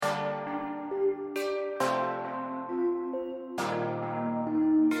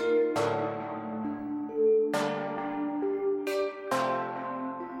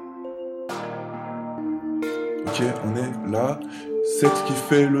Ok, on est là. Sexe qui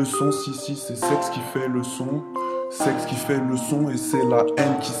fait le son, si, c'est sexe qui fait le son. Sexe qui fait le son et c'est la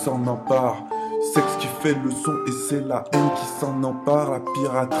haine qui s'en empare. Sexe qui fait le son et c'est la haine qui s'en empare. La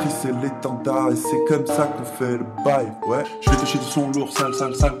piraterie c'est l'étendard et c'est comme ça qu'on fait le bail, ouais. Je vais toucher du son lourd, sale,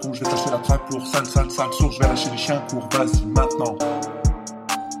 sale, sale con. Je vais tâcher la trappe lourd, sale, sale, sale sourd. Je vais lâcher les chiens courts, vas-y maintenant.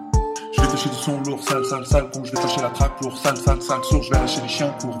 Je vais toucher du son lourd, sale, sale, sale con. Je vais tâcher la trappe lourd, sale, sale, sale sourd. Je vais lâcher les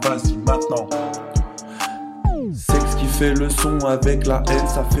chiens courts, vas-y maintenant. Sexe qui fait le son avec la haine,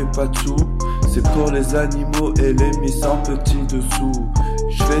 ça fait pas de sous. C'est pour les animaux et les miss en petits dessous.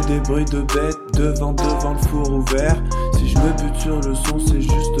 Je fais des bruits de bêtes devant le four ouvert. Si je me bute sur le son, c'est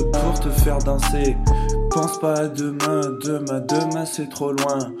juste pour te faire danser. Pense pas à demain, demain c'est trop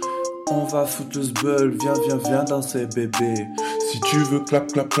loin. On va foutre le sbeul, viens danser bébé. Si tu veux clap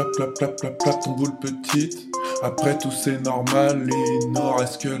ton boule petite. Après tout c'est normal, il n'en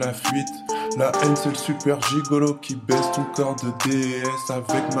reste que la fuite. La haine c'est le super gigolo qui baisse ton corps de déesse.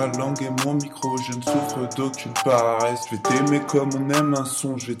 Avec ma langue et mon micro je ne souffre d'aucune paresse. Je vais t'aimer comme on aime un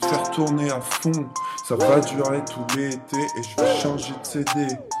son, je vais te faire tourner à fond. Ça va durer tout l'été et je vais changer de CD.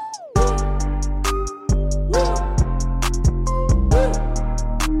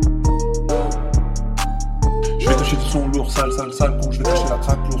 Je vais toucher du son lourd, sale, sale, sale con. Je vais tâcher la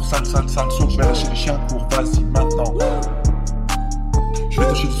trappe lourd, sale, sale, sale sourd. Je vais lâcher les chiens courts, vas-y maintenant. Je vais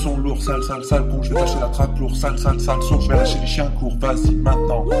tâcher du son lourd, sale, sale, sale con. Je vais tâcher la trappe lourd, sale, sale, sale sourd. Je vais lâcher les chiens courts, vas-y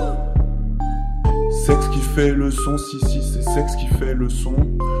maintenant. Sexe qui fait le son, si, c'est sexe qui fait le son.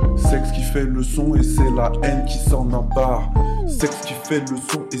 Sexe qui fait le son et c'est la haine qui s'en empare. Sexe qui fait le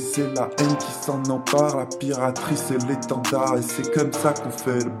son et c'est la haine qui s'en empare. La piraterie c'est l'étendard et c'est comme ça qu'on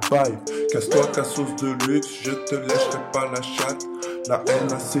fait le bail. Casse-toi cassos de luxe, je te lècherai pas la chatte. La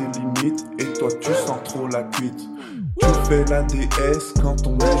haine a ses limites et toi tu sens trop la cuite. Tu fais la déesse quand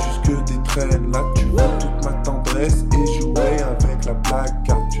on est jusque des traînes. Là tu veux toute ma tendresse et jouer avec la blague.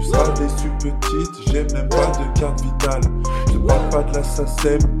 Car tu seras déçu petite, j'ai même pas de carte vitale. Je parle pas de la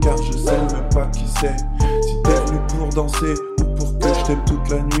SACEM car je sais même pas qui c'est. Si t'es venu pour danser ou pour que je t'aime toute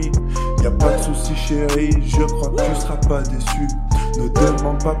la nuit, y a pas de souci chérie, je crois que tu seras pas déçu. Ne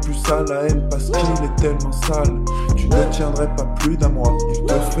demande pas plus à la haine parce qu'il est tellement sale. Tu ne tiendrais pas plus d'un mois, il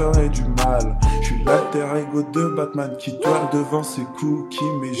te ferait du mal. Je suis l'alter ego de Batman qui toile devant ses cookies.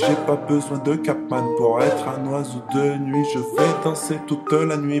 Mais j'ai pas besoin de Capman pour être un oiseau de nuit. Je vais danser toute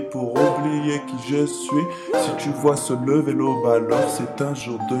la nuit pour oublier qui je suis. Si tu vois se lever l'aube alors c'est un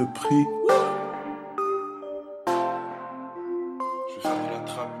jour de prix. Je vais faire de la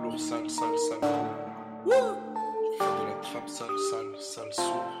trappe lourd, sale, sale, sale. Je vais faire de la trappe sale, sale, sale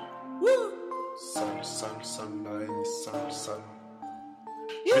sourd. Sale, sale, sale, la haine est sale, sale.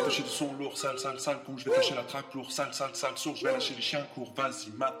 Je vais tâcher du son lourd, sale, sale, sale con. Je vais tâcher la trappe lourd, sale, sale, sale sourd. Je vais lâcher les chiens courts,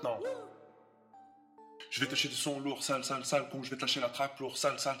 vas-y maintenant. Je vais tâcher du son lourd, sale, sale, sale con. Je vais tâcher la trappe lourd,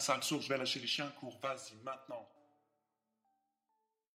 sale, sale, sale sourd. Je vais lâcher les chiens courts, vas-y maintenant.